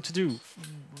what you want them to do,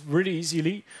 really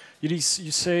easily. You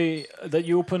say that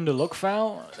you open the log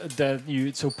file. That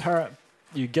you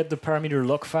you get the parameter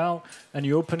log file and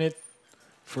you open it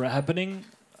for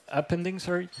appending.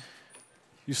 Sorry.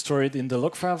 You store it in the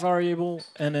log file variable,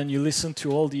 and then you listen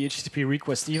to all the HTTP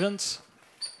request events.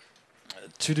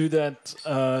 To do that,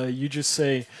 you just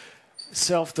say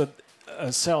self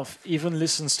even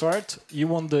listen start. You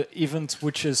want the event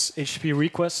which is HTTP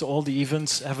request, so all the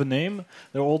events have a name.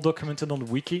 They're all documented on the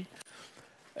wiki.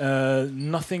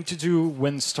 Nothing to do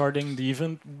when starting the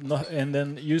event, and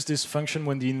then use this function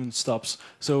when the event stops.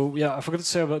 So yeah, I forgot to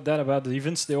say about the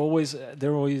events. There always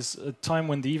a time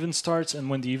when the event starts and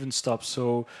when the event stops.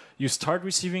 So you start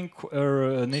receiving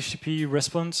an HTTP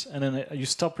response, and then you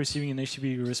stop receiving an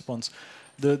HTTP response.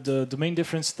 The main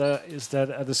difference is that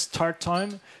at the start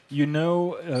time, you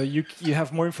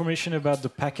have more information about the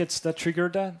packets that trigger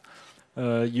that.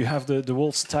 You have the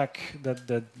whole stack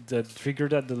that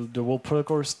triggered that, the whole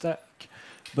protocol stack.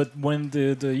 But when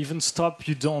the event stop,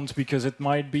 you don't, because it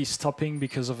might be stopping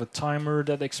because of a timer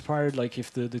that expired, like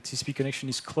if the TCP connection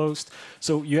is closed.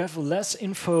 So you have less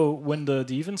info when the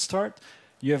event start.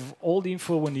 You have all the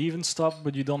info when the event stop,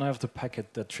 but you don't have the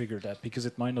packet that triggered that, because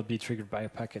it might not be triggered by a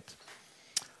packet.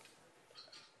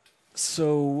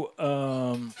 So,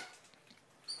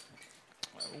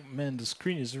 man, the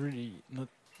screen is really not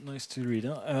nice to read.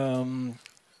 Huh?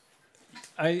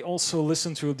 I also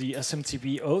listen to the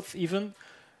SMTP auth even.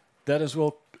 That as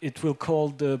well, it will call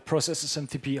the process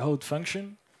SMTP auth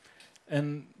function.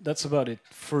 And that's about it.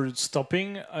 For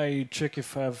stopping, I check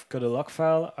if I've got a log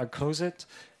file, I close it,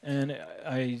 and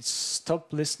I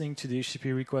stop listening to the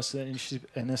HTTP request and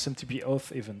SMTP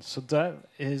auth event. So that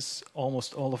is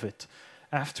almost all of it.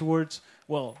 Afterwards,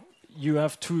 well, you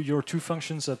have your two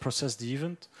functions that process the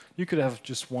event. You could have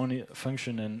just one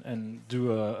function and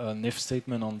do an if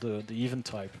statement on the event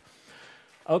type.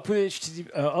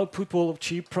 Output wall of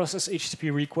cheap, process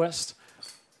HTTP request.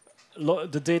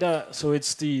 The data, so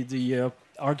it's the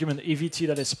argument AVT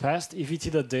that is passed,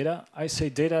 AVT.data. I say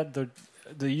data, the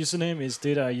username is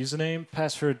data username,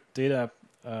 password data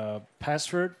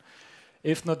password.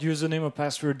 If not username or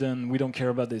password, then we don't care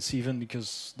about this even,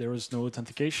 because there is no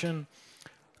authentication.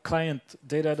 Client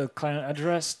data, the client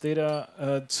address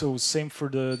data. So same for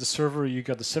the server. You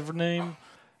got the server name,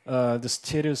 the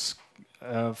status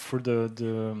for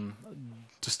the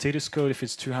status code. If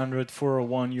it's 200,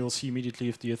 401, you'll see immediately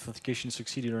if the authentication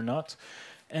succeeded or not.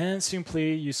 And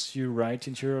simply you write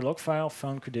into your log file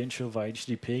found credential via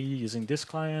HTTP using this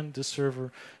client, this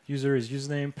server. User is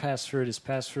username, password is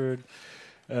password.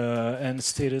 And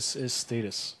status is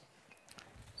status.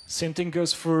 Same thing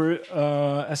goes for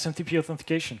SMTP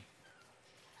authentication.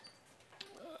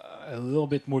 A little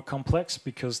bit more complex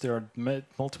because there are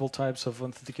multiple types of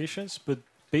authentications, but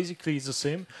basically it's the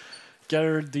same.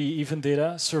 Gather the event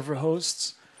data, server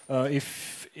hosts.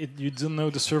 If you don't know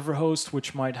the server host,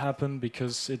 which might happen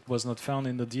because it was not found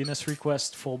in the DNS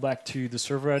request, fall back to the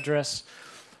server address.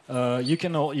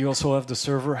 You also have the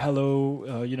server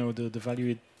hello, the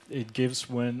value it gives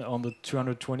when on the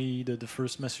 220, the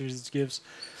first message it gives.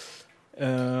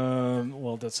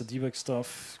 Well, that's the debug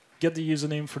stuff. Get the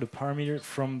username for the parameter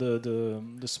from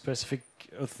the specific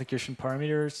authentication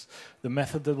parameters, the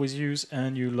method that was used,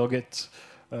 and you log it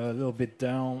a little bit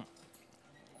down.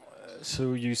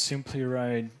 So you simply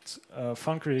write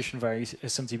found creation via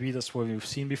SMTP. That's what we've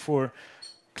seen before.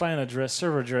 Client address,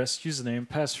 server address, username,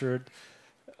 password,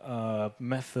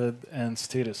 method, and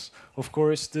status. Of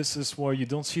course, this is why you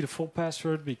don't see the full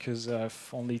password, because I've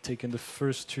only taken the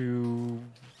first two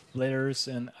letters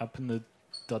and appended ...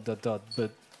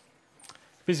 But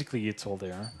basically, it's all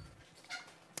there.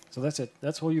 So that's it.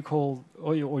 That's all you code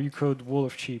wall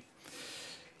of cheap.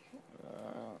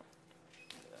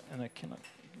 And I cannot.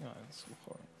 No, it's so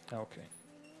far. Okay.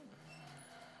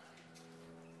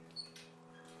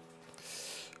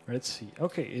 Let's see.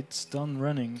 Okay, it's done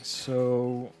running.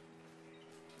 So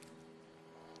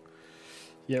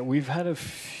yeah, we've had a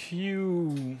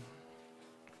few.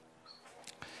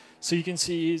 So you can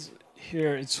see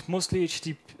here it's mostly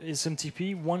HTTP,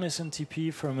 SMTP. One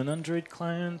SMTP from an Android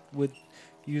client with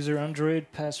User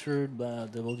Android, password,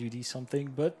 WD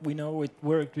something, but we know it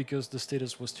worked because the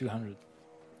status was 200.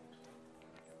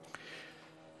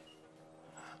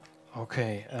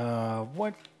 Okay,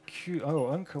 what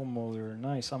oh, Uncle Molar,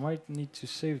 nice. I might need to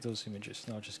save those images.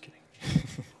 No, just kidding.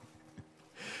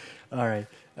 All right.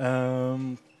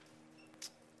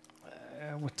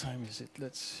 What time is it?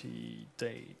 Let's see.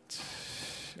 Date.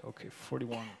 Okay,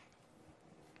 41.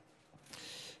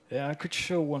 Yeah, I could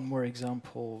show one more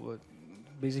example, but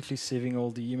basically saving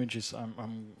all the images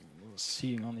I'm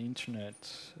seeing on the internet.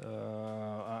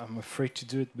 I'm afraid to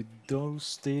do it with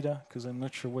those data because I'm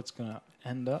not sure what's gonna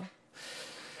end up.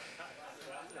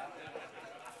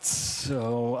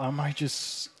 So I might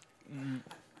just.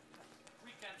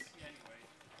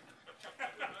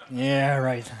 Yeah,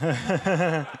 right.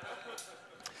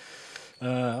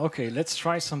 Okay, let's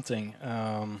try something.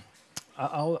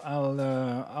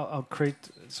 I'll create.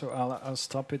 So I'll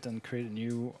stop it and create a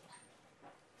new.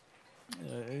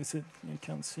 Is it? You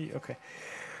can't see. Okay.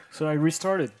 So I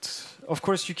restarted. Of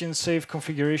course, you can save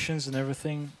configurations and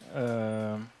everything.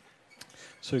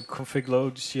 So config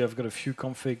load. You see, I've got a few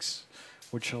configs,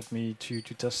 which help me to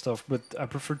test stuff. But I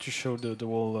prefer to show the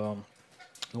whole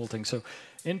thing. So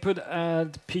input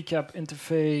add pcap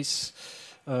interface.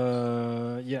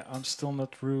 Yeah, I'm still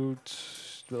not root.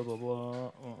 Blah blah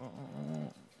blah.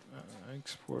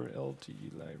 Export LT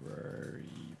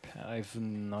library. I've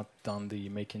not done the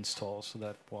make install, so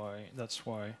that's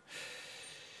why.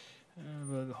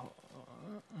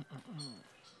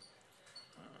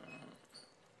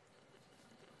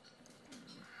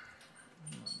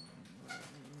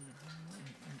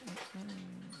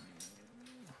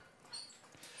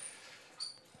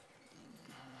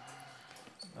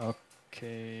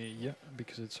 Okay, yeah,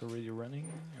 because it's already running.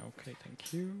 Okay,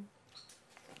 thank you.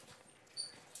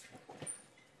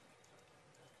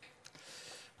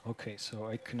 Okay, so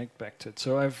I connect back to it.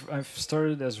 So I've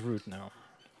started as root now.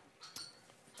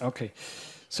 Okay,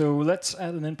 so let's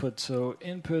add an input. So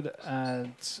input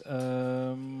add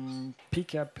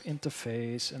pcap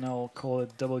interface, and I'll call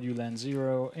it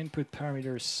WLAN0. Input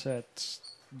parameter set.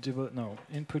 No,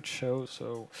 input show.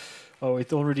 So, oh,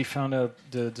 it already found out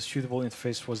the suitable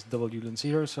interface was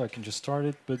WLAN0, so I can just start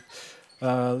it. But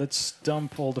let's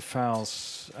dump all the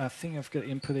files. I think I've got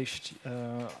input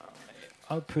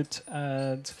output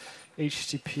add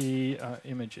HTTP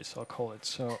images. I'll call it.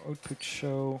 So output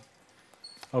show.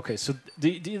 Okay, so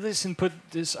this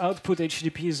output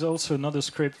HTTP is also another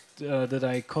script that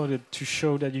I coded to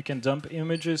show that you can dump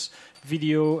images,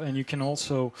 video, and you can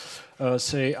also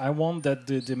say, I want that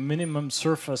the minimum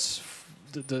surface,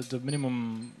 the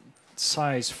minimum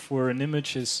size for an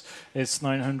image is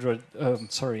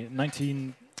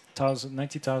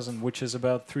 90,000, which is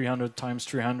about 300 times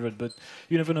 300. But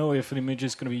you never know if an image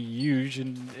is going to be huge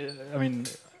and I mean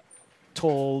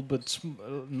tall, but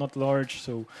not large.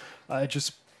 So I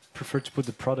just prefer to put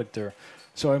the product there.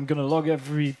 So I'm going to log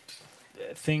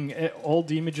everything, all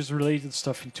the images related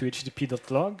stuff into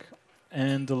http.log,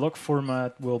 and the log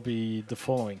format will be the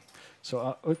following.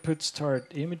 So output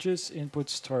start images, input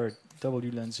start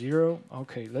WLAN0.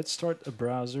 Okay, let's start a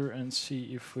browser and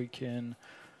see if we can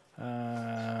go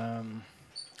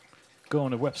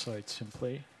on a website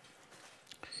simply.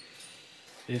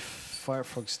 If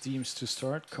Firefox deems to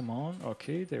start, come on.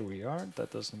 Okay, there we are.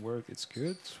 That doesn't work. It's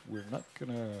good. We're not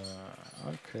gonna.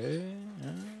 Okay.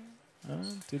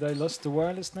 Did I lost the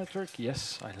wireless network?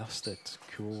 Yes, I lost it.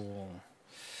 Cool.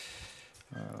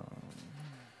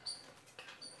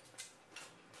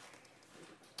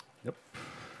 Yep.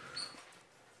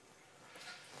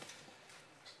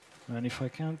 And if I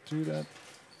can't do that,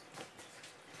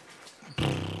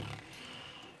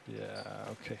 yeah.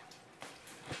 Okay.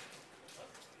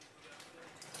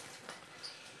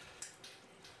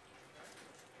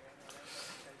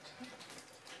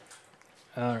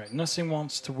 All right, nothing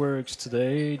wants to work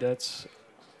today. That's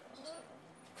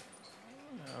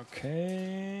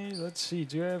okay. Let's see.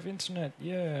 Do I have internet?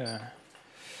 Yeah,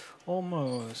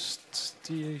 almost.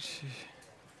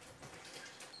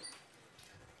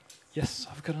 Yes,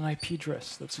 I've got an IP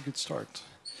address. That's a good start.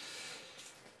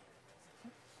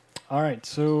 All right,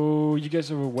 so you guys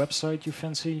have a website you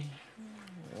fancy?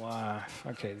 Wow.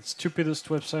 Okay, the stupidest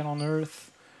website on earth.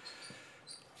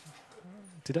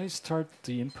 Did I start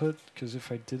the input? Because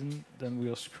if I didn't, then we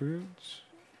are screwed.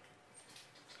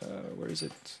 Where is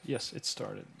it? Yes, it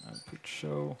started. Output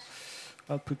show.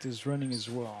 Output is running as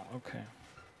well. Okay.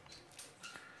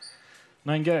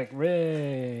 9GAG.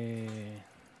 Ray.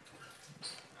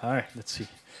 All right, let's see.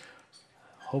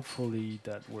 Hopefully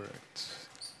that worked.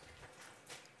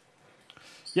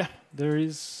 Yeah, there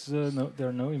is there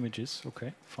are no images.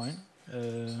 Okay, fine.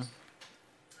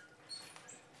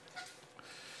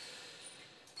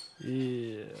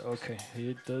 Yeah, okay.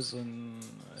 It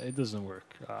doesn't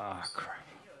work. Ah, crap.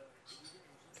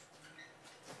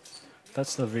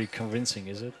 That's not very convincing,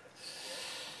 is it?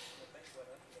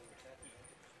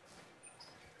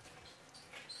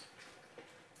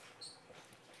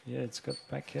 Yeah, it's got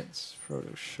packets.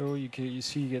 Photo show. You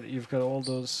see you've got all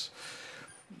those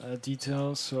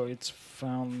details. So it's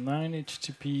found 9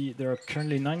 HTTP. There are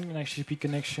currently 9 HTTP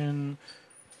connection.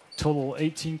 Total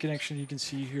 18 connections you can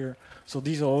see here. So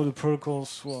these are all the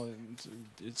protocols. Well,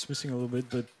 it's missing a little bit,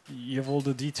 but you have all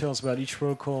the details about each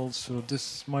protocol. So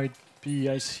this might be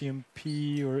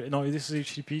ICMP or no, this is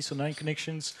HTTP. So 9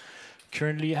 connections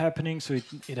currently happening. So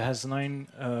it has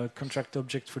 9 contract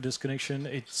objects for this connection.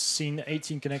 It's seen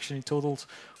 18 connections in total,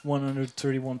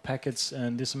 131 packets,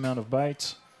 and this amount of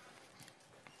bytes.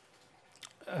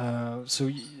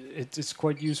 So it's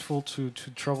quite useful to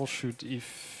troubleshoot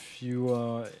if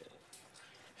you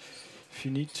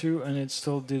need to, and it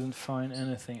still didn't find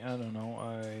anything. I don't know.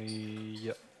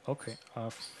 Yeah. Okay.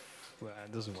 Well,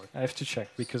 it doesn't work. I have to check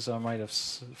because I might have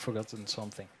forgotten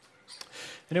something.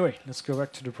 Anyway, let's go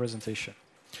back to the presentation.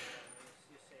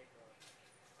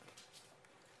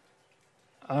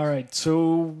 All right,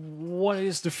 so what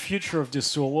is the future of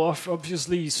this tool? Well,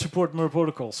 obviously, support more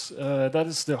protocols. That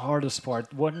is the hardest part.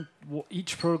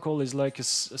 Each protocol is like a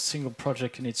single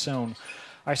project in its own.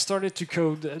 I started to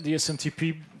code the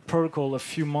SMTP protocol a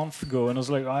few months ago, and I was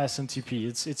like, SMTP,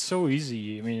 it's so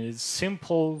easy. I mean, it's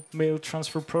simple mail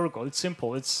transfer protocol. It's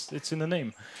simple. It's in the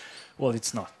name. Well,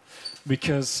 it's not.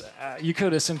 Because you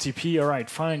code SMTP, all right,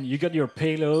 fine, you got your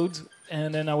payload,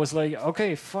 and then I was like,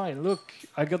 okay, fine, look,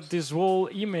 I got this whole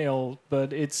email,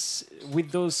 but it's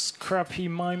with those crappy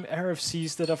MIME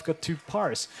RFCs that I've got to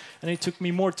parse. And it took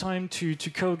me more time to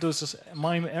code those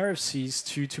MIME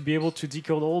RFCs to be able to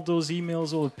decode all those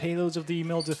emails, all the payloads of the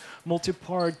email, the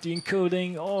multi-part, the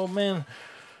encoding. Oh, man.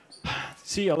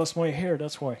 See, I lost my hair,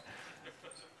 that's why.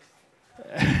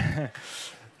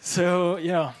 So,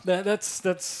 yeah, that's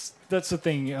the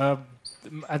thing.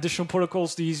 Additional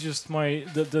protocols,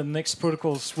 the next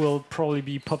protocols will probably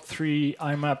be POP3,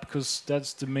 IMAP, because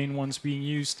that's the main ones being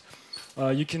used.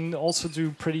 You can also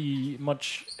do pretty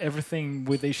much everything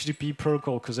with HTTP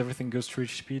protocol, because everything goes through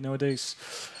HTTP nowadays.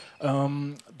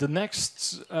 The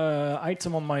next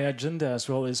item on my agenda as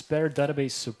well is better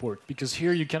database support, because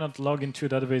here you cannot log into a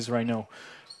database right now.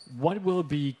 What will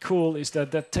be cool is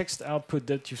that text output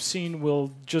that you've seen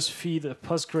will just feed a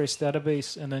Postgres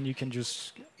database, and then you can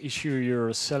just issue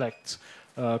your select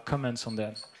comments on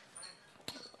that.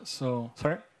 So,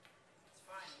 sorry? It's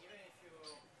fine, even if you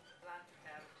plan to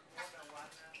have more than one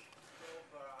group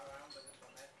around the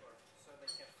network, so they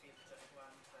can feed just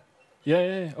one.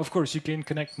 Yeah, of course. You can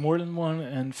connect more than one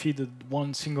and feed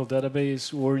one single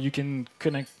database, or you can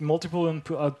connect multiple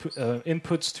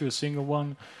inputs to a single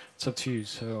one. It's up to you.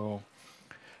 So,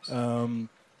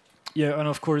 yeah, and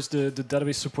of course the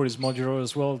database support is modular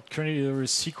as well. Currently there is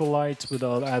SQLite, but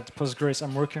I'll add Postgres.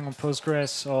 I'm working on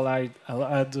Postgres. I'll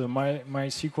add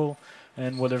MySQL,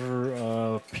 and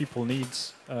whatever people need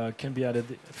can be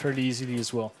added fairly easily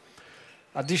as well.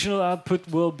 Additional output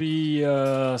will be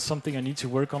something I need to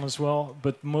work on as well,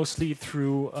 but mostly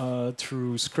through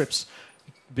scripts,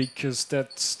 because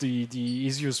that's the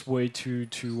easiest way to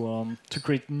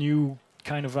create new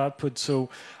kind of output. So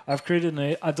I've created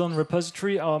an add-on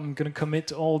repository. I'm going to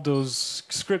commit all those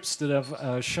scripts that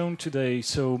I've shown today.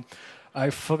 So I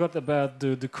forgot about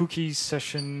the cookie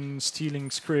session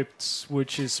stealing scripts,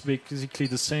 which is basically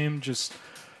the same, just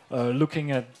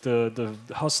looking at the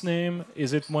host name.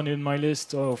 Is it one in my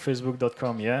list? Oh,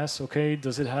 facebook.com, yes. Okay,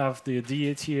 does it have the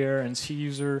DATR and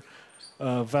CUser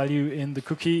value in the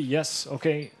cookie? Yes,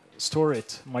 okay, store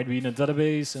it. Might be in a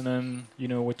database, and then you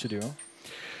know what to do.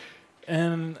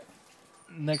 And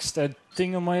next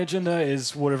thing on my agenda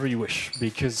is whatever you wish,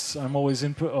 because I'm always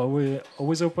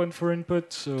always open for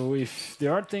input. So if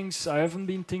there are things I haven't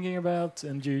been thinking about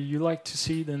and you like to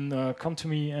see, then come to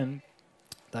me, and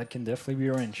that can definitely be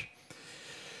arranged.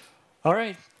 All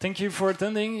right, thank you for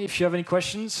attending. If you have any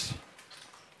questions.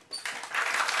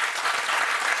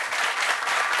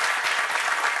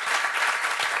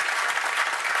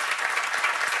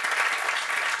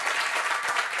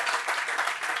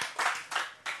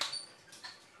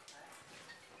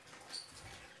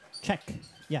 Check.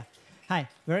 Yeah. Hi.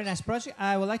 Very nice project.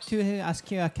 I would like to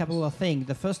ask you a couple of things.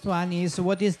 The first one is,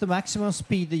 what is the maximum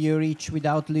speed you reach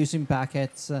without losing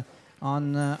packets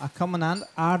on a common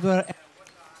hardware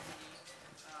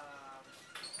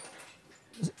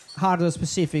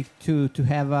specific to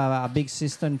have a big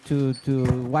system to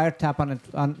wiretap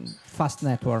on fast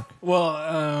network?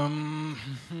 Well,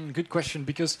 good question,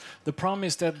 because the problem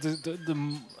is that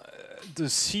the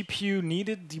CPU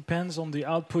needed depends on the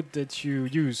output that you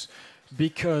use,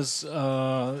 because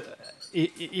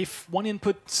if one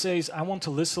input says I want to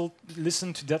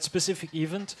listen to that specific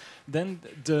event, then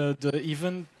the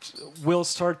event will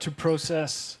start to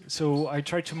process. So I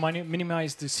try to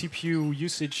minimize the CPU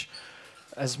usage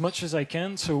as much as I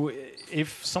can. So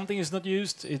if something is not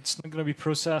used, it's not going to be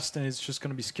processed and it's just going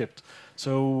to be skipped.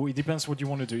 So it depends what you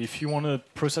want to do. If you want to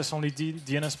process only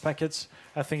DNS packets,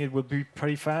 I think it will be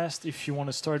pretty fast. If you want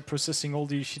to start processing all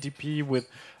the HTTP with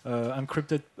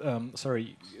encrypted,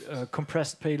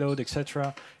 compressed payload,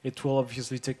 etc., it will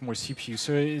obviously take more CPU.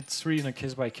 So it's really on a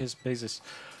case-by-case basis.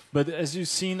 But as you've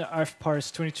seen, I've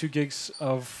parsed 22 gigs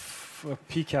of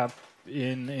PCAP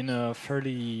in a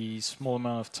fairly small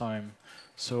amount of time.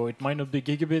 So it might not be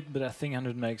gigabit, but I think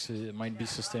 100 megs might be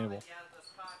sustainable.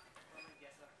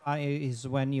 Is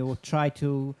when you try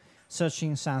to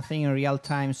searching something in real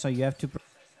time, so you have to process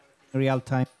in real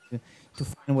time to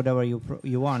find whatever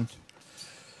you want.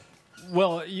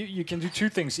 Well, you can do two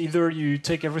things. Either you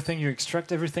take everything, you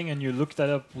extract everything, and you look that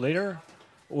up later,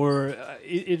 or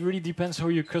it really depends how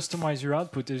you customize your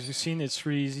output. As you've seen, it's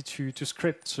really easy to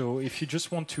script. So if you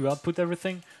just want to output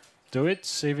everything, do it,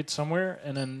 save it somewhere,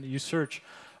 and then you search.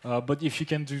 But if you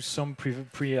can do some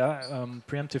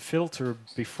preemptive filter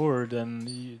before,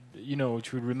 then you know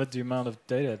it will limit the amount of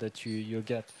data that you'll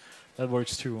get. That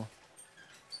works too.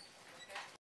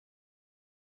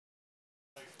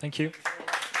 Thank you.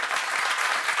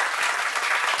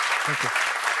 Thank you.